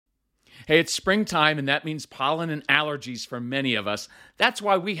Hey, it's springtime, and that means pollen and allergies for many of us. That's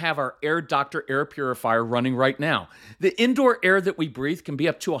why we have our Air Doctor air purifier running right now. The indoor air that we breathe can be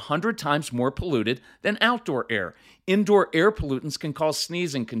up to 100 times more polluted than outdoor air. Indoor air pollutants can cause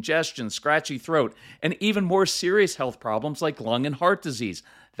sneezing, congestion, scratchy throat, and even more serious health problems like lung and heart disease.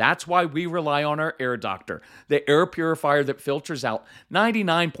 That's why we rely on our Air Doctor, the air purifier that filters out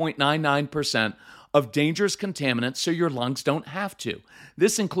 99.99% of dangerous contaminants so your lungs don't have to.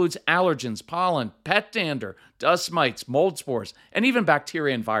 This includes allergens, pollen, pet dander, dust mites, mold spores, and even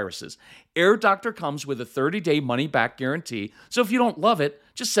bacteria and viruses. Air Doctor comes with a 30-day money-back guarantee, so if you don't love it,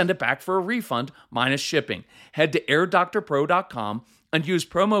 just send it back for a refund minus shipping. Head to airdoctorpro.com and use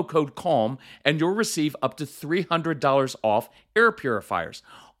promo code CALM, and you'll receive up to $300 off air purifiers.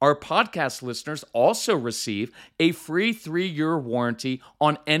 Our podcast listeners also receive a free 3-year warranty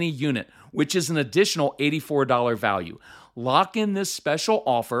on any unit, which is an additional $84 value. Lock in this special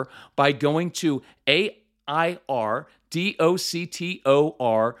offer by going to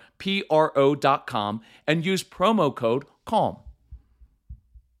airdoctorpro.com and use promo code CALM.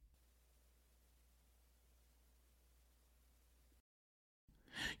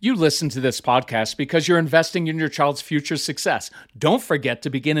 You listen to this podcast because you're investing in your child's future success. Don't forget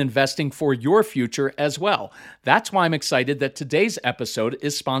to begin investing for your future as well. That's why I'm excited that today's episode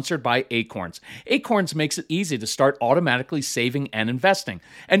is sponsored by Acorns. Acorns makes it easy to start automatically saving and investing.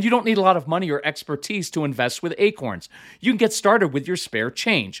 And you don't need a lot of money or expertise to invest with Acorns. You can get started with your spare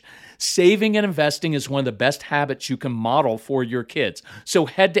change. Saving and investing is one of the best habits you can model for your kids. So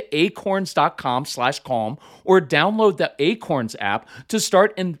head to acorns.com/calm or download the Acorns app to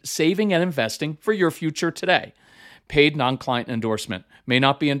start saving and investing for your future today. Paid non-client endorsement may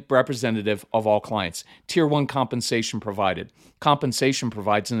not be representative of all clients. Tier 1 compensation provided. Compensation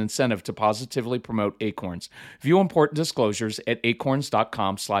provides an incentive to positively promote Acorns. View important disclosures at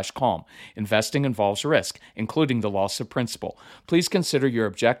acorns.com/calm. Investing involves risk, including the loss of principal. Please consider your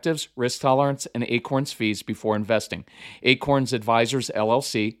objectives, risk tolerance, and Acorns fees before investing. Acorns Advisors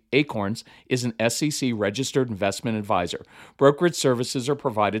LLC, Acorns, is an SEC-registered investment advisor. Brokerage services are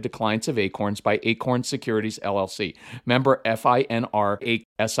provided to clients of Acorns by Acorns Securities LLC. Member FINRA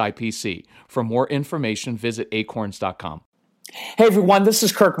SIPC. For more information, visit acorns.com. Hey everyone, this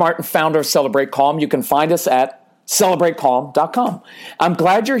is Kirk Martin, founder of Celebrate Calm. You can find us at celebratecalm.com. I'm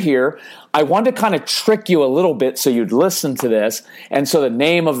glad you're here. I wanted to kind of trick you a little bit so you'd listen to this. And so the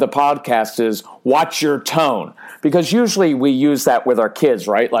name of the podcast is Watch Your Tone. Because usually we use that with our kids,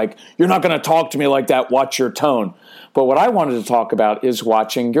 right? Like, you're not going to talk to me like that, watch your tone. But what I wanted to talk about is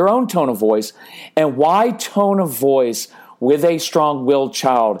watching your own tone of voice and why tone of voice with a strong-willed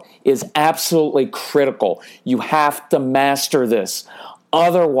child is absolutely critical. You have to master this.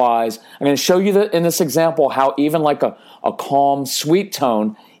 Otherwise, I'm going to show you in this example how even like a calm, sweet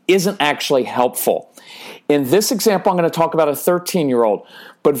tone isn't actually helpful. In this example, I'm going to talk about a 13-year-old.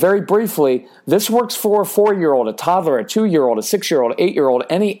 But very briefly, this works for a 4-year-old, a toddler, a 2-year-old, a 6-year-old, 8-year-old,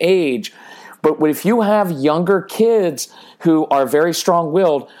 any age. But if you have younger kids who are very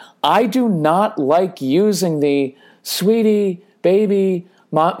strong-willed, I do not like using the sweetie, baby,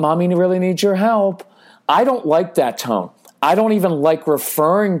 mommy really needs your help. I don't like that tone. I don't even like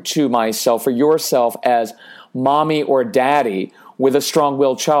referring to myself or yourself as mommy or daddy with a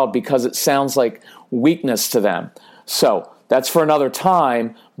strong-willed child because it sounds like weakness to them. So that's for another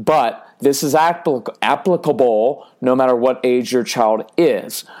time, but this is applicable no matter what age your child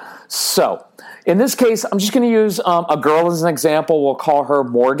is. So in this case, I'm just going to use a girl as an example. We'll call her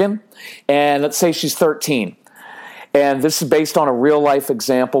Morgan, and let's say she's 13. And this is based on a real-life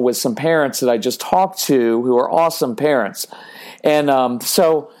example with some parents that I just talked to who are awesome parents. And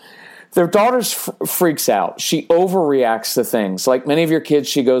so their daughter freaks out. She overreacts to things. Like many of your kids,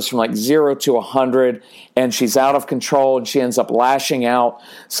 she goes from like 0 to 100, and she's out of control, and she ends up lashing out.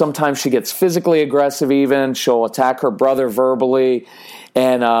 Sometimes she gets physically aggressive even. She'll attack her brother verbally.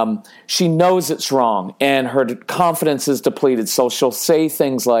 And she knows it's wrong, and her confidence is depleted. So she'll say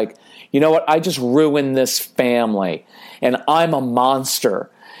things like, you know what, I just ruined this family, and I'm a monster.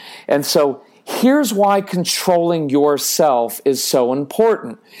 And so here's why controlling yourself is so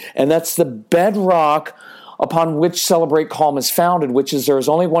important. And that's the bedrock upon which Celebrate Calm is founded, which is there is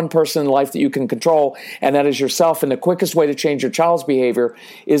only one person in life that you can control, and that is yourself. And the quickest way to change your child's behavior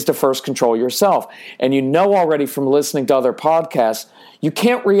is to first control yourself. And you know already from listening to other podcasts, you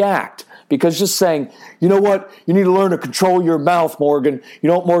can't react. Because just saying, you know what, you need to learn to control your mouth, Morgan. You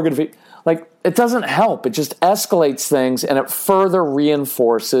know what, Morgan, it doesn't help. It just escalates things, and it further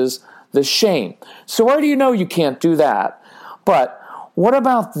reinforces the shame. So where do you know you can't do that? But what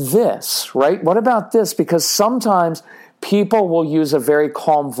about this, right? What about this? Because sometimes people will use a very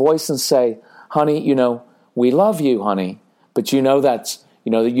calm voice and say, honey, we love you, honey, but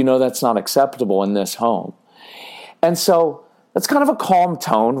that's not acceptable in this home. And so that's kind of a calm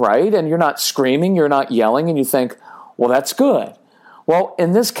tone, right? And you're not screaming, you're not yelling, and you think, well, that's good. Well,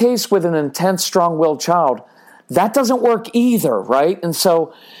 in this case, with an intense, strong-willed child, that doesn't work either, right? And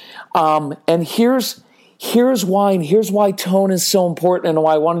so, and here's why tone is so important and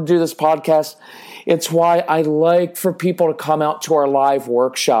why I want to do this podcast. It's why I like for people to come out to our live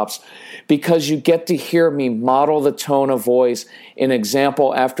workshops, because you get to hear me model the tone of voice in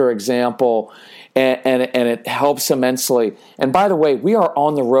example after example, and it helps immensely. And by the way, we are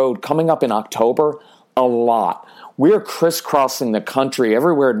on the road coming up in October a lot. We're crisscrossing the country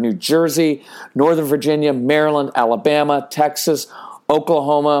everywhere: New Jersey, Northern Virginia, Maryland, Alabama, Texas,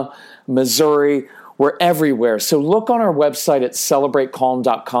 Oklahoma, Missouri. We're everywhere. So look on our website at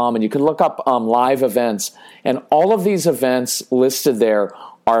celebratecalm.com, and you can look up live events. And all of these events listed there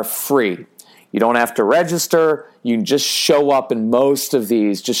are free. You don't have to register. You can just show up in most of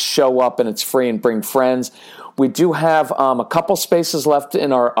these. Just show up, and it's free, and bring friends. We do have a couple spaces left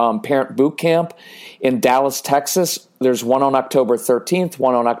in our parent boot camp in Dallas, Texas. There's one on October 13th,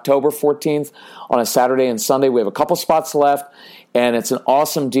 one on October 14th on a Saturday and Sunday. We have a couple spots left, and it's an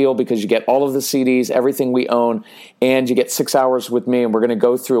awesome deal because you get all of the CDs, everything we own, and you get 6 hours with me, and we're going to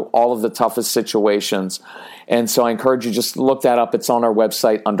go through all of the toughest situations. And so I encourage you, just look that up. It's on our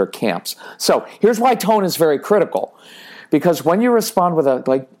website under camps. So here's why tone is very critical. Because when you respond with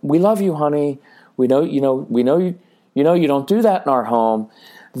we love you, honey, we know you don't do that in our home.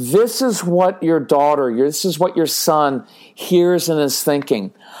 This is what your daughter, this is what your son hears and is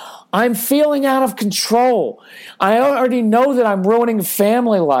thinking. I'm feeling out of control. I already know that I'm ruining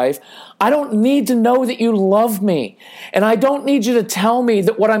family life. I don't need to know that you love me. And I don't need you to tell me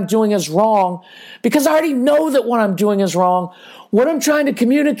that what I'm doing is wrong, because I already know that what I'm doing is wrong. What I'm trying to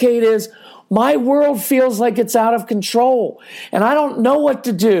communicate is my world feels like it's out of control, and I don't know what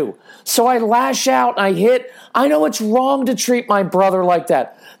to do. So I lash out and I hit. I know it's wrong to treat my brother like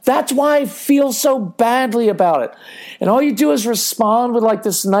that. That's why I feel so badly about it. And all you do is respond with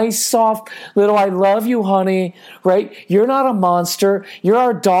this nice, soft little, I love you, honey, right? You're not a monster. You're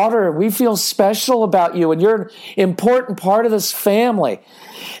our daughter. We feel special about you, and you're an important part of this family.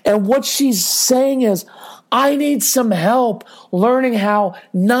 And what she's saying is, I need some help learning how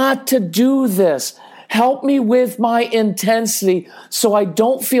not to do this. Help me with my intensity so I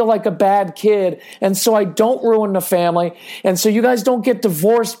don't feel like a bad kid, and so I don't ruin the family, and so you guys don't get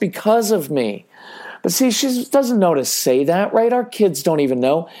divorced because of me. But see, she doesn't know to say that, right? Our kids don't even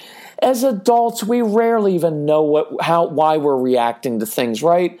know. As adults, we rarely even know why we're reacting to things,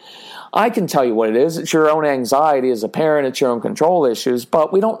 right? I can tell you what it is. It's your own anxiety as a parent. It's your own control issues,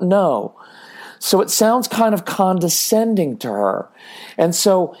 but we don't know. So it sounds kind of condescending to her. And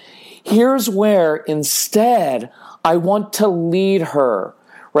so here's where instead I want to lead her,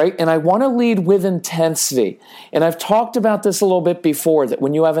 right? And I want to lead with intensity. And I've talked about this a little bit before, that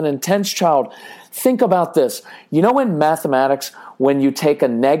when you have an intense child, think about this. You know, in mathematics, when you take a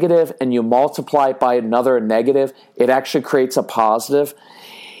negative and you multiply it by another negative, it actually creates a positive.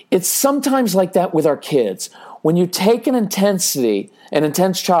 It's sometimes like that with our kids. When you take an intense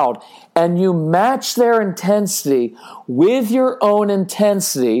child, and you match their intensity with your own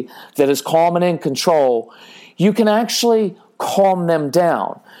intensity that is calm and in control, you can actually calm them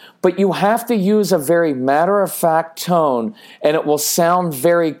down. But you have to use a very matter-of-fact tone, and it will sound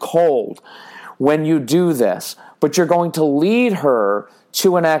very cold when you do this. But you're going to lead her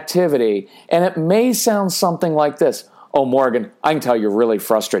to an activity, and it may sound something like this. Oh, Morgan, I can tell you're really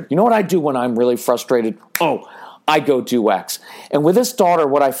frustrated. You know what I do when I'm really frustrated? I go do X. And with this daughter,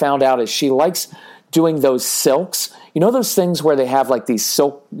 what I found out is she likes doing those silks. You know those things where they have these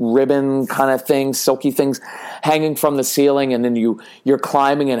silk ribbon kind of things, silky things hanging from the ceiling, and then you're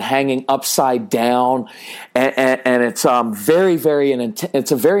climbing and hanging upside down, and it's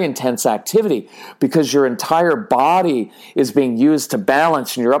it's a very intense activity because your entire body is being used to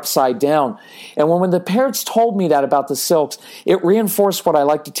balance, and you're upside down. And when the parents told me that about the silks, it reinforced what I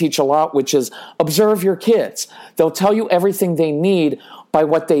like to teach a lot, which is observe your kids. They'll tell you everything they need by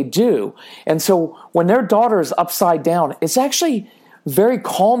what they do. And so when their daughter is upside down, it's actually very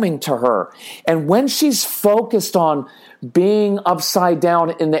calming to her. And when she's focused on being upside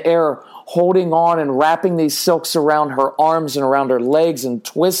down in the air, holding on and wrapping these silks around her arms and around her legs and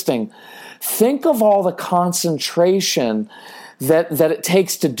twisting, think of all the concentration that it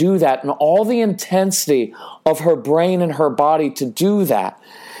takes to do that, and all the intensity of her brain and her body to do that.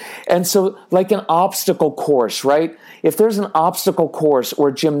 And so like an obstacle course, right? If there's an obstacle course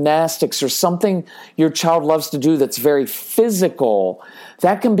or gymnastics or something your child loves to do that's very physical,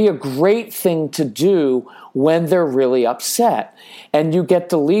 that can be a great thing to do when they're really upset. And you get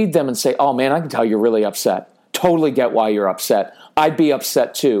to lead them and say, oh man, I can tell you're really upset. Totally get why you're upset. I'd be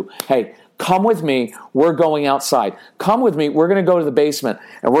upset too. Hey, come with me. We're going outside. Come with me. We're going to go to the basement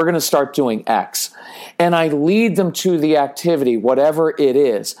and we're going to start doing X. And I lead them to the activity, whatever it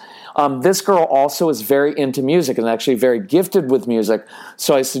is. This girl also is very into music and actually very gifted with music.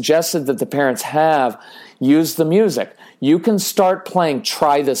 So I suggested that the parents have used the music. You can start playing,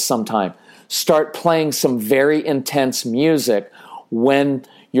 try this sometime. Start playing some very intense music when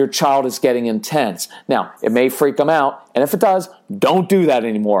your child is getting intense. Now, it may freak them out, and if it does, don't do that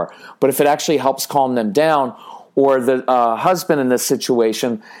anymore. But if it actually helps calm them down, or the husband in this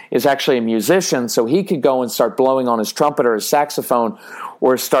situation is actually a musician, so he could go and start blowing on his trumpet or his saxophone,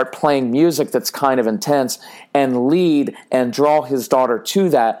 or start playing music that's kind of intense, and lead and draw his daughter to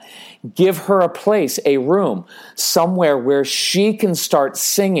that. Give her a place, a room, somewhere where she can start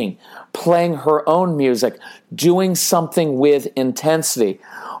singing, playing her own music, doing something with intensity.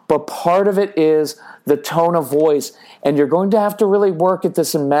 But part of it is the tone of voice, and you're going to have to really work at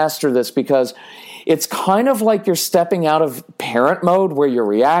this and master this, because it's kind of like you're stepping out of parent mode where you're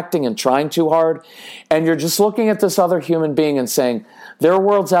reacting and trying too hard, and you're just looking at this other human being and saying, their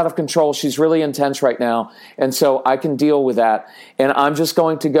world's out of control, she's really intense right now, and so I can deal with that, and I'm just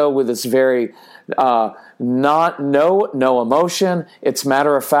going to go with this very no emotion. It's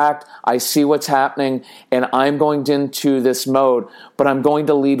matter of fact. I see what's happening, and I'm going into this mode, but I'm going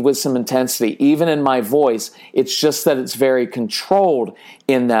to lead with some intensity. Even in my voice, it's just that it's very controlled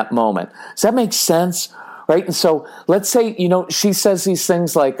in that moment. Does that make sense? Right? And so let's say, she says these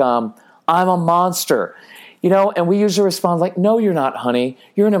things like, I'm a monster, and we usually respond like, no, you're not, honey.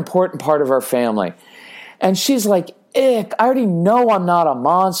 You're an important part of our family. And she's like, ick, I already know I'm not a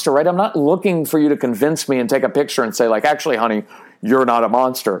monster, right? I'm not looking for you to convince me and take a picture and say like, actually, honey, you're not a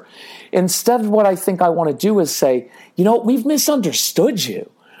monster. Instead, what I think I want to do is say, we've misunderstood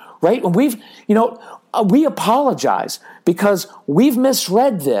you, right? And we apologize because we've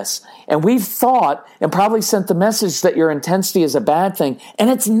misread this and we've thought and probably sent the message that your intensity is a bad thing, and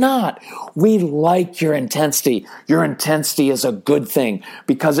it's not. We like your intensity. Your intensity is a good thing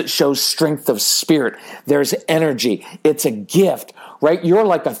because it shows strength of spirit. There's energy. It's a gift, right? You're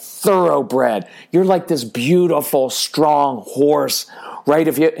like a thoroughbred. You're like this beautiful, strong horse, right?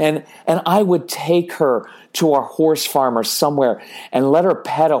 And I would take her to a horse farmer somewhere and let her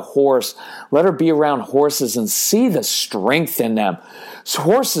pet a horse, let her be around horses and see the strength in them. So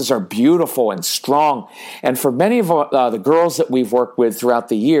horses are beautiful and strong. And for many of the girls that we've worked with throughout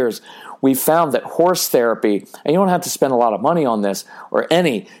the years, we found that horse therapy, and you don't have to spend a lot of money on this or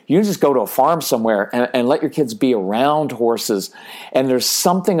any, you just go to a farm somewhere and let your kids be around horses. And there's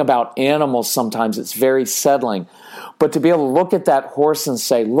something about animals sometimes that's very settling. But to be able to look at that horse and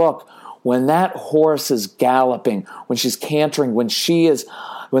say, look, when that horse is galloping, when she's cantering, when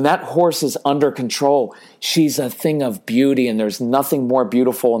that horse is under control, she's a thing of beauty, and there's nothing more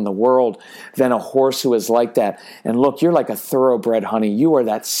beautiful in the world than a horse who is like that. And look, you're like a thoroughbred, honey. You are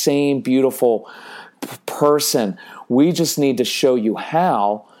that same beautiful person. We just need to show you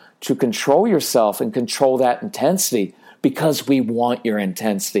how to control yourself and control that intensity, because we want your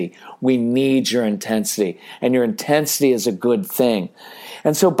intensity. We need your intensity, and your intensity is a good thing.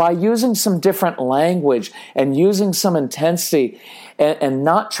 And so by using some different language and using some intensity and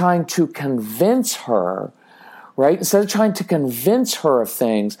not trying to convince her, right? Instead of trying to convince her of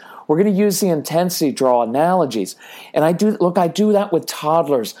things, we're going to use the intensity, draw analogies. And I do that with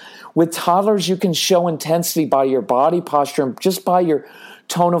toddlers. With toddlers, you can show intensity by your body posture and just by your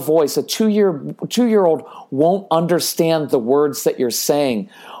tone of voice. A two-year-old won't understand the words that you're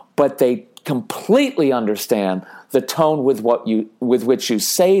saying, but they completely understand the tone with which you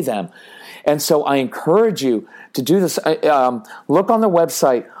say them. And so I encourage you to do this. Look on the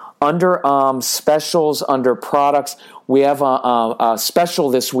website under specials, under products. We have a special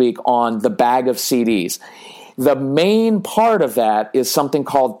this week on the bag of CDs. The main part of that is something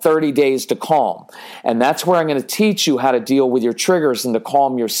called 30 Days to Calm. And that's where I'm going to teach you how to deal with your triggers and to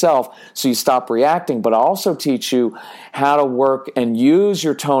calm yourself so you stop reacting. But I also teach you how to work and use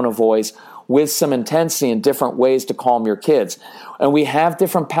your tone of voice with some intensity in different ways to calm your kids. And we have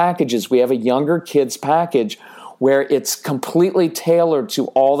different packages. We have a younger kids package where it's completely tailored to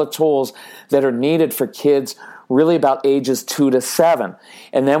all the tools that are needed for kids really about ages 2 to 7.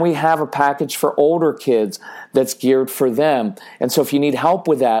 And then we have a package for older kids that's geared for them. And so if you need help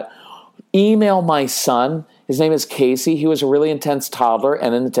with that, email my son. His name is Casey. He was a really intense toddler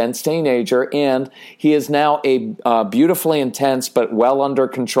and an intense teenager, and he is now a beautifully intense but well under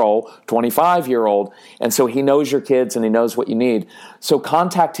control 25-year-old, and so he knows your kids and he knows what you need. So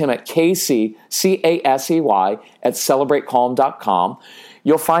contact him at Casey, C-A-S-E-Y, at celebratecalm.com.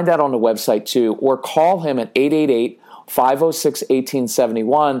 You'll find that on the website too, or call him at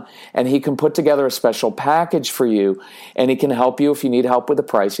 888-506-1871, and he can put together a special package for you, and he can help you. If you need help with the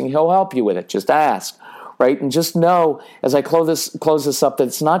pricing, he'll help you with it. Just ask, right? And just know, as I close this up, that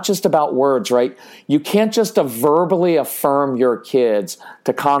it's not just about words, right? You can't just verbally affirm your kids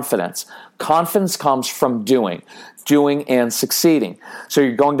to confidence. Confidence comes from doing and succeeding. So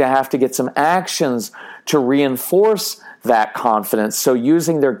you're going to have to get some actions to reinforce that confidence. So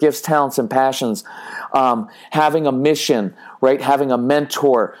using their gifts, talents, and passions, having a mission, right? Having a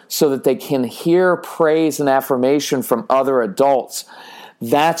mentor so that they can hear praise and affirmation from other adults.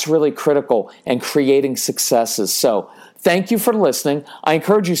 That's really critical, and creating successes. So thank you for listening. I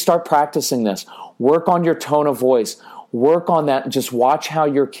encourage you to start practicing this. Work on your tone of voice. Work on that and just watch how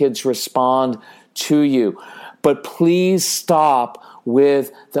your kids respond to you. But please stop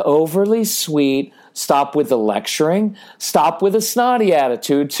with the overly sweet, stop with the lecturing, stop with a snotty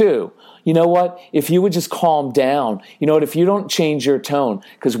attitude too. You know what? If you would just calm down, you know what? If you don't change your tone,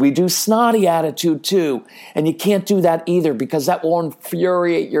 because we do snotty attitude too, and you can't do that either because that will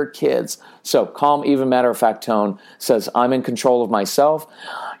infuriate your kids. So calm, even matter-of-fact tone says, I'm in control of myself.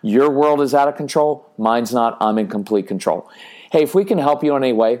 Your world is out of control. Mine's not. I'm in complete control. Hey, if we can help you in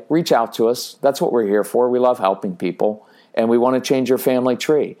any way, reach out to us. That's what we're here for. We love helping people, and we want to change your family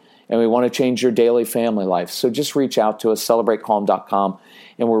tree, and we want to change your daily family life. So just reach out to us, celebratecalm.com,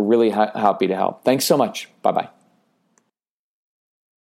 and we're really happy to help. Thanks so much. Bye-bye.